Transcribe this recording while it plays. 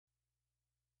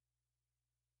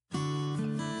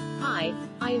Hi,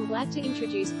 I am glad to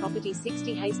introduce property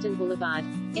 60 Hayston Boulevard,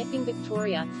 Epping,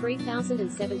 Victoria,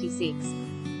 3076.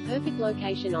 Perfect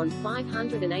location on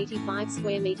 585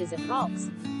 square meters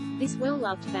approx. This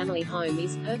well-loved family home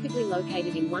is perfectly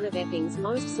located in one of Epping's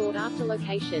most sought-after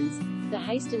locations, the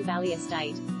Hayston Valley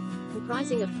Estate.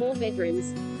 Comprising of 4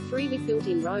 bedrooms, 3 with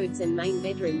built-in robes and main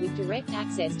bedroom with direct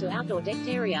access to outdoor decked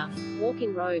area,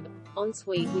 walk-in robe,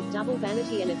 ensuite with double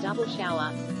vanity and a double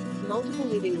shower. Multiple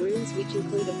living rooms which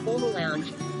include a formal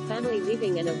lounge, family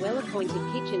living and a well-appointed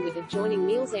kitchen with adjoining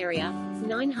meals area,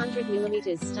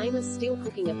 900mm stainless steel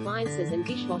cooking appliances and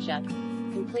dishwasher,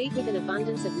 complete with an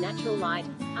abundance of natural light.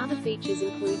 Other features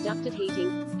include ducted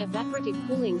heating, evaporative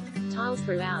cooling, tiles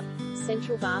throughout,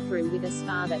 central bathroom with a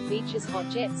spa that features hot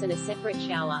jets and a separate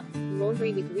shower,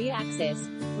 laundry with rear access,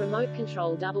 remote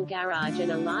control double garage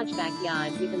and a large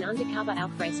backyard with an undercover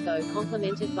alfresco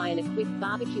complemented by an equipped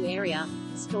barbecue area,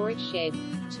 storage shed,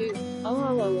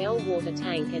 2,000L water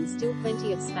tank and still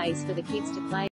plenty of space for the kids to play.